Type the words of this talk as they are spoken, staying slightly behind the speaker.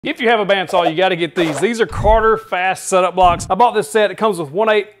If you have a bandsaw, you got to get these. These are Carter fast setup blocks. I bought this set. It comes with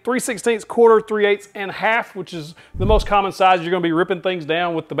 1/8, 3/16, quarter, 3/8, and half, which is the most common size. You're going to be ripping things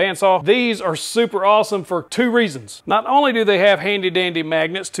down with the bandsaw. These are super awesome for two reasons. Not only do they have handy dandy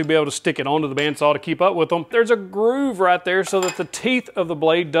magnets to be able to stick it onto the bandsaw to keep up with them, there's a groove right there so that the teeth of the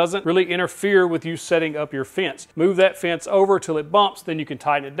blade doesn't really interfere with you setting up your fence. Move that fence over till it bumps, then you can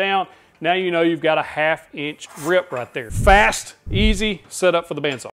tighten it down. Now you know you've got a 1/2 inch rip right there. Fast, easy setup for the bandsaw.